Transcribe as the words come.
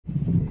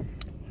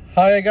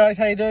Hi guys,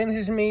 how you doing?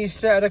 This is me,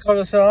 straight out of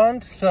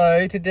Coruscant.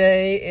 So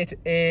today it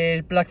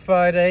is Black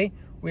Friday.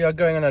 We are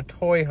going on a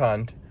toy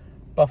hunt.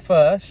 But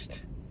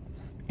first,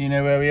 you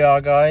know where we are,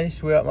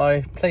 guys. We're at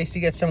my place to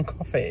get some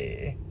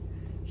coffee.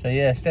 So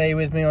yeah, stay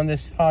with me on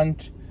this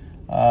hunt.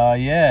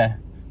 Yeah,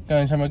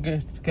 going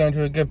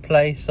to a good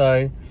place.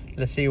 So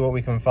let's see what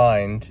we can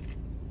find.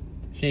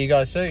 See you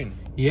guys soon.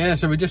 Yeah,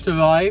 so we just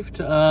arrived.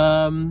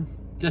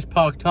 Just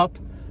parked up,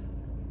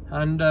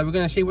 and we're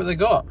going to see what they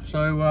got.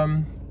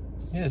 So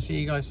yeah, see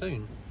you guys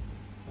soon.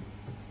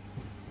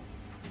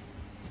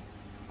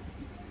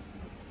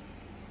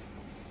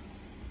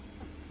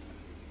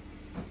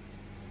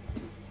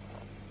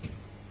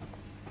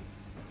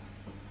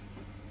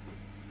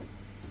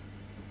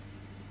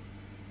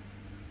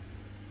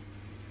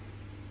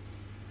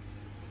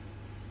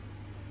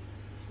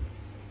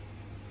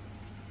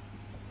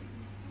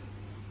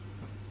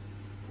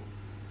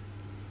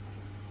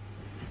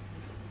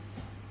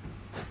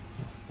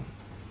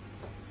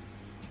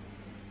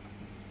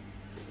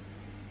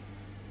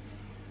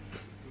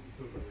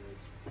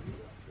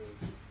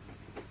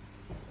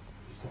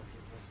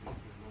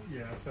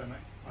 Yeah, that's fair, mate.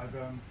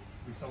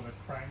 We sold a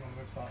crane on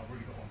the website. I've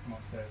already got one from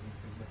upstairs and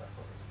it's in the back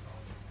office.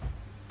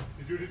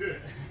 Did you already do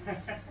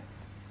it?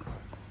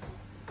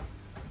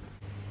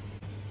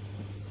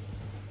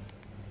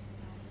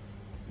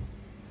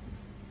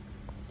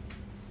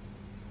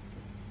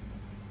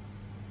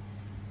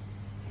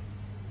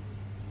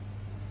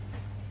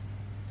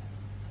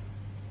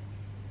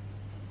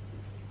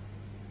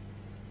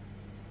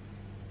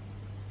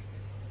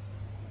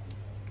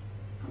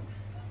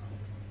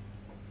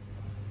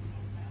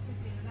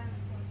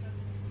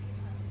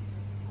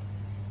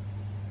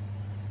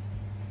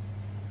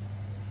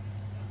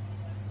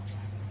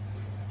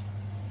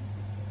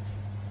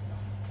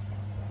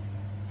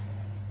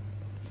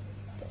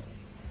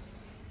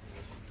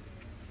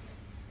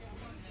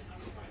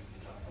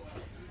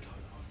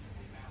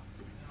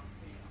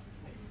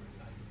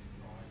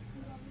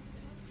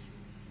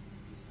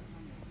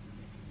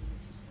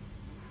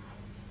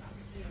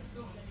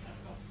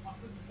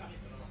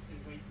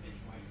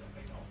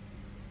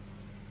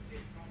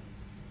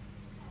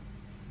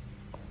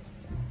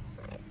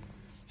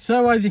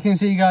 So as you can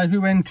see, guys, we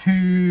went to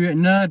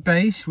Nerd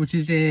Base, which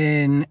is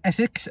in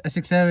Essex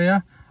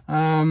area.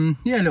 Yeah,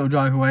 a little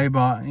drive away,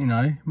 but you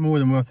know, more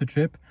than worth the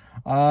trip.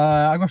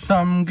 I got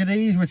some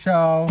goodies which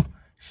I'll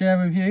share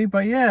with you.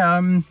 But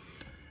yeah,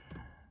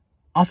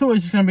 I thought it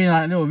was just going to be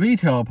like a little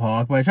retail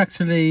park, but it's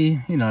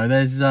actually, you know,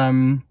 there's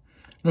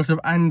lots of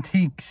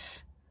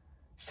antiques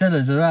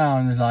sellers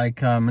around. There's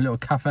like a little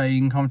cafe you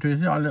can come to.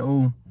 It's like a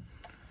little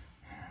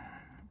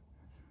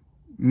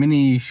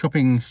mini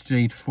shopping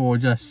street for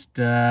just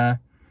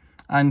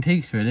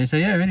antiques, really. So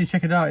yeah, really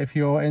check it out if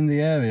you're in the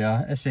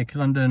area. Essex,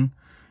 London,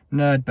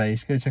 Nerd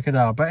Base, go check it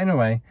out. But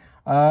anyway,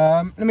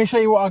 let me show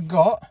you what I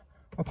got.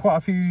 Got quite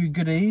a few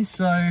goodies.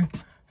 So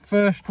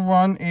first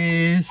one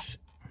is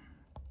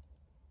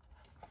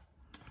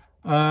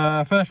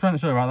sorry about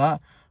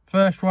that.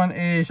 First one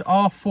is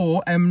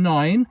R4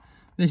 M9.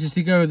 This is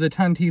to go with the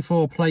Tanty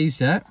 4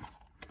 playset.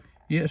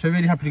 Yeah, so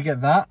really happy to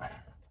get that.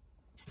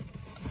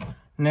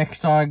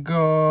 Next I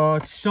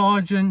got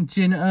Sergeant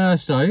Jin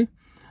Urso.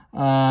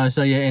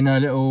 So yeah, in a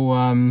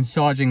little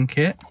Sergeant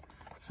kit.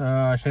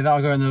 So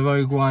that'll go in the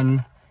Rogue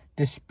One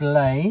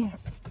display.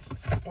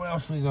 What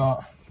else we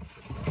got?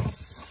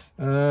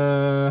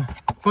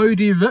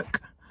 Bodhi Rook.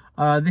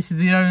 This is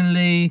the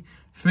only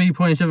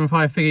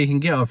 3.75 figure you can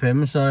get of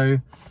him. So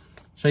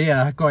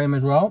yeah, I got him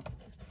as well.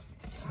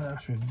 What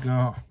else we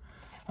got?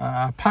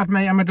 Padme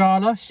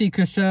Amidala,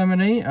 Secret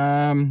Ceremony.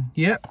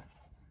 Yep.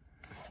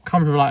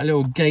 Comes with like a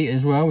little gate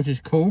as well, which is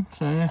cool.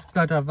 So yeah,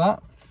 glad to have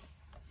that.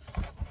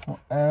 What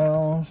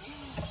else?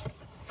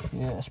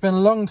 Yeah, spent a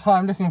long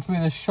time looking through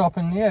the shop,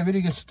 and yeah,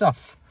 really good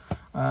stuff.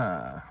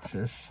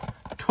 Just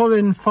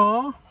Torin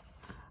Far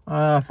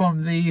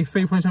from the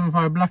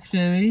 3.75 Black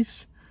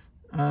Series.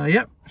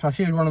 Yep, so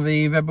she was one of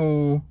the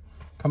Rebel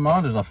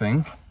commanders, I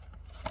think.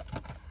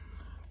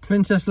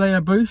 Princess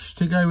Leia boost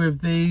to go with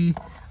the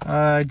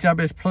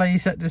Jabba's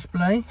playset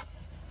display.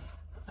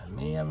 Let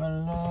me have a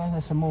look.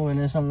 There's some more in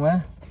there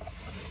somewhere.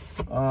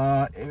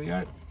 Here we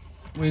go.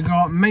 We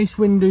got Mace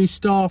Windu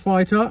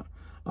Starfighter.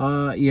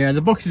 Yeah,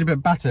 the box is a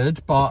bit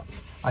battered, but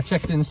I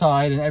checked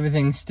inside and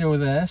everything's still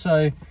there,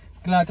 so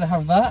glad to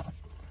have that.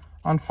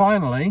 And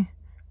finally,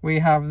 we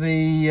have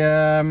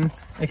the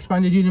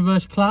Expanded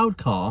Universe Cloud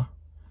Car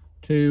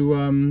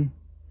to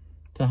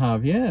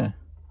have. Yeah,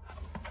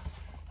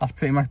 that's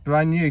pretty much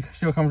brand new.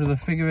 Still comes with a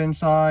figure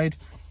inside,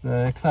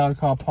 the Cloud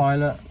Car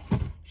pilot.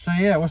 So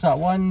yeah, what's that?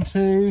 1,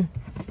 2,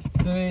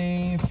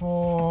 3,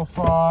 4,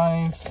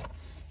 5,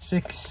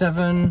 6,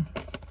 7,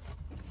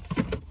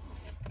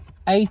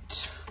 8.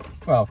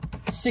 Well,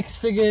 6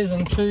 figures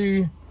and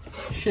 2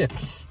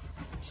 ships.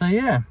 So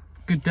yeah,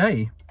 good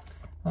day.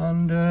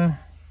 And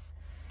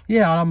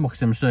yeah, I'll unbox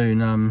them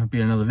soon. It'll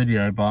be another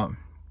video, but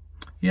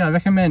yeah, I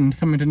recommend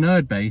coming to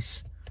Nerd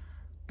Base.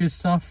 Good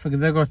stuff.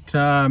 They've got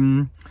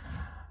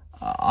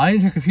I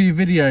took a few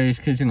videos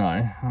because, you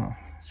know,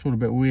 It's all a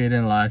bit weird,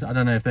 isn't it? Like, I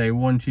don't know if they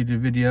want you to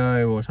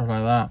video or stuff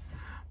like that.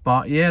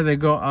 But yeah, they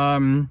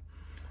got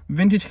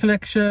vintage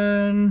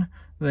collection.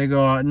 They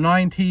got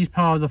 90s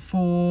Power of the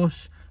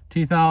Force,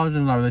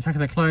 2000s like the Attack of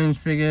the Clones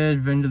figures,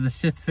 Revenge of the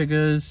Sith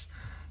figures.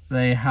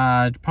 They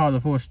had Power of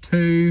the Force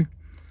 2.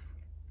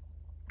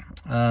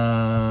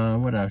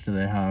 What else do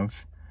they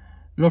have?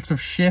 Lots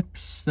of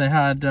ships. They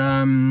had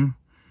a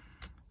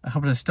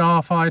couple of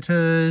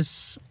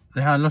starfighters.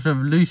 They had lots of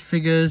loose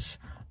figures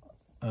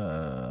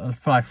for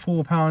like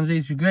 £4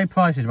 each. Great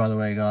prices, by the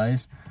way,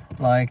 guys.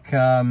 Like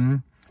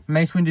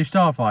Mace Windu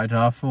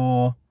Starfighter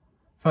for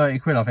 30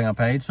 quid, I think I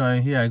paid. So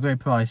yeah, great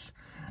price.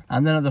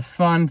 And then at the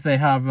front they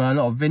have a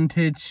lot of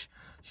vintage.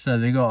 So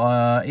they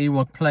got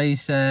Ewok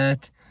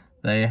playset.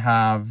 They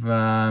have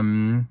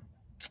the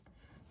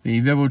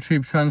Rebel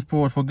Troop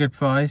Transport for good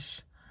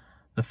price.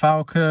 The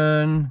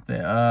Falcon.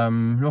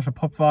 Lots of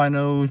pop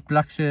vinyls,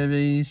 Black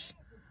Series.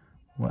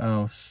 What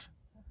else?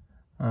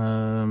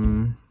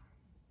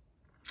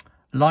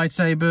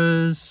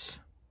 Lightsabers.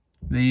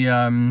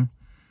 The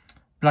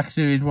Black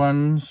Series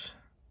ones.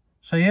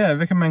 So yeah,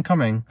 recommend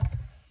coming.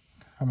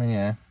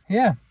 Yeah.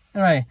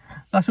 Anyway,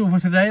 that's all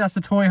for today. That's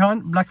the toy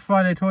hunt, Black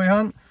Friday toy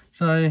hunt.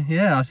 So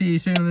yeah, I'll see you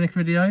soon in the next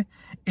video.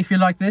 If you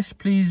like this,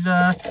 please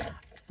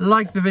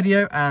like the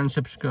video and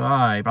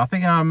subscribe. I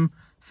think I'm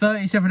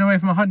 37 away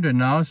from 100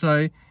 now,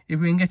 so if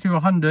we can get to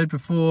 100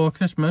 before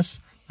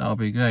Christmas, that'll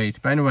be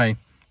great. But anyway,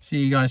 see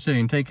you guys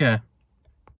soon. Take care.